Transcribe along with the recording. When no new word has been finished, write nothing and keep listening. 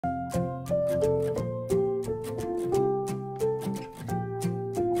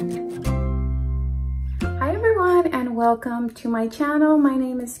welcome to my channel. My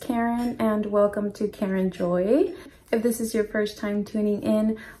name is Karen and welcome to Karen Joy. If this is your first time tuning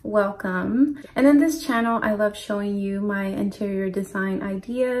in, welcome. And in this channel, I love showing you my interior design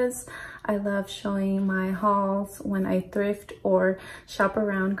ideas. I love showing my hauls when I thrift or shop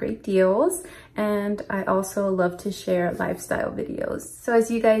around great deals. And I also love to share lifestyle videos. So as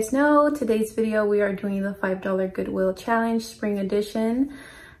you guys know, today's video, we are doing the $5 Goodwill Challenge Spring Edition.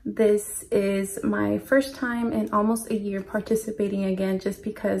 This is my first time in almost a year participating again, just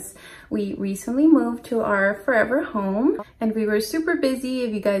because we recently moved to our forever home and we were super busy.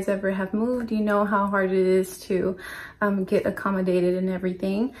 If you guys ever have moved, you know how hard it is to get accommodated and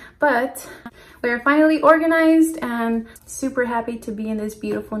everything. But we are finally organized and super happy to be in this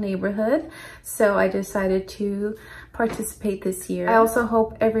beautiful neighborhood. So I decided to participate this year. I also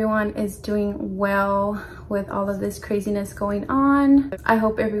hope everyone is doing well with all of this craziness going on. I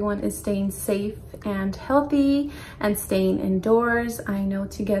hope everyone is staying safe and healthy and staying indoors. I know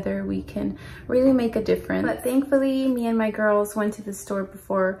together we can really make a difference. But thankfully, me and my girls went to the store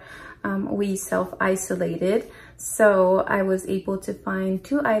before we self-isolated. So I was able to find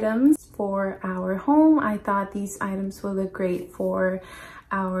 2 items for our home. I thought these items would look great for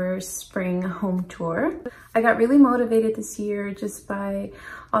our spring home tour. I got really motivated this year just by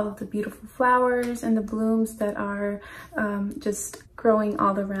all of the beautiful flowers and the blooms that are just growing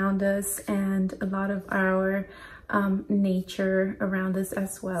all around us, and a lot of our nature around us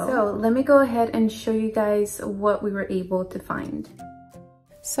as well. So let me go ahead and show you guys what we were able to find.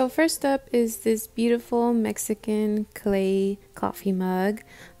 So first up is this beautiful Mexican clay coffee mug.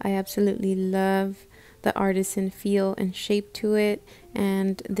 I absolutely love the artisan feel and shape to it,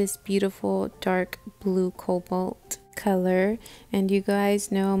 and this beautiful dark blue cobalt color. And you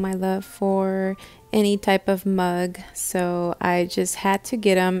guys know my love for any type of mug, so I just had to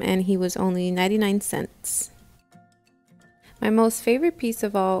get him, and he was only 99 cents. My most favorite piece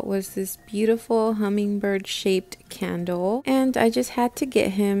of all was this beautiful hummingbird shaped candle, and I just had to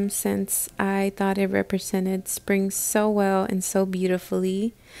get him since I thought it represented spring so well and so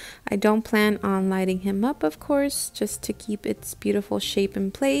beautifully. I don't plan on lighting him up, of course, just to keep its beautiful shape in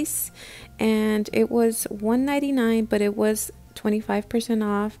place. And it was $1.99, but it was 25%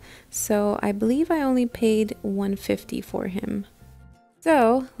 off, so I believe I only paid $1.50 for him.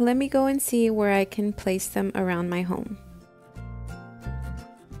 So let me go and see where I can place them around my home.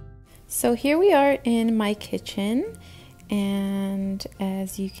 So here we are in my kitchen, and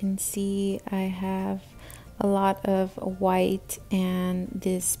as you can see, I have a lot of white and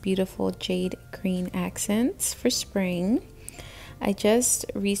this beautiful jade green accents for spring. I just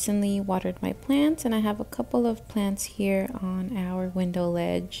recently watered my plants, and I have a couple of plants here on our window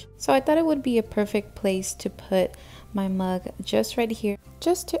ledge. So I thought it would be a perfect place to put my mug just right here,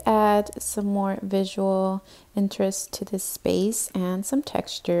 just to add some more visual interest to this space and some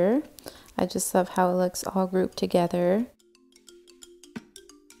texture. I just love how it looks all grouped together.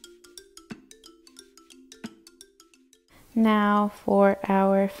 Now for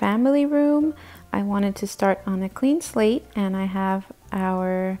our family room, I wanted to start on a clean slate, and I have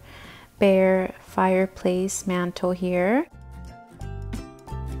our bare fireplace mantle here.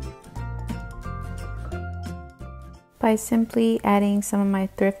 By simply adding some of my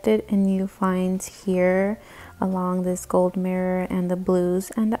thrifted and new finds here along this gold mirror and the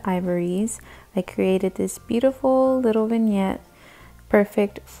blues and the ivories, I created this beautiful little vignette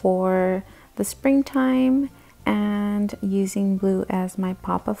perfect for the springtime, and using blue as my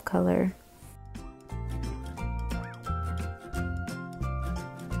pop of color.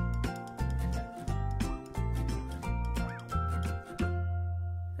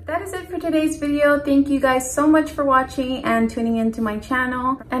 That is it for today's video. Thank you guys so much for watching and tuning into my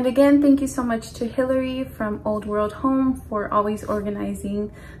channel. And again, thank you so much to Hillary from Old World Home for always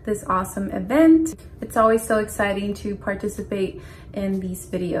organizing this awesome event. It's always so exciting to participate in these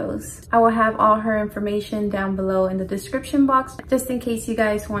videos. I will have all her information down below in the description box, just in case you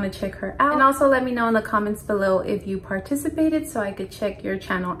guys want to check her out. And also let me know in the comments below if you participated, so I could check your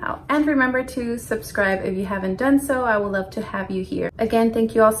channel out. And remember to subscribe if you haven't done so. I would love to have you here. Again,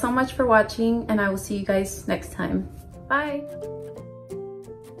 thank you all so much for watching, and I will see you guys next time. Bye.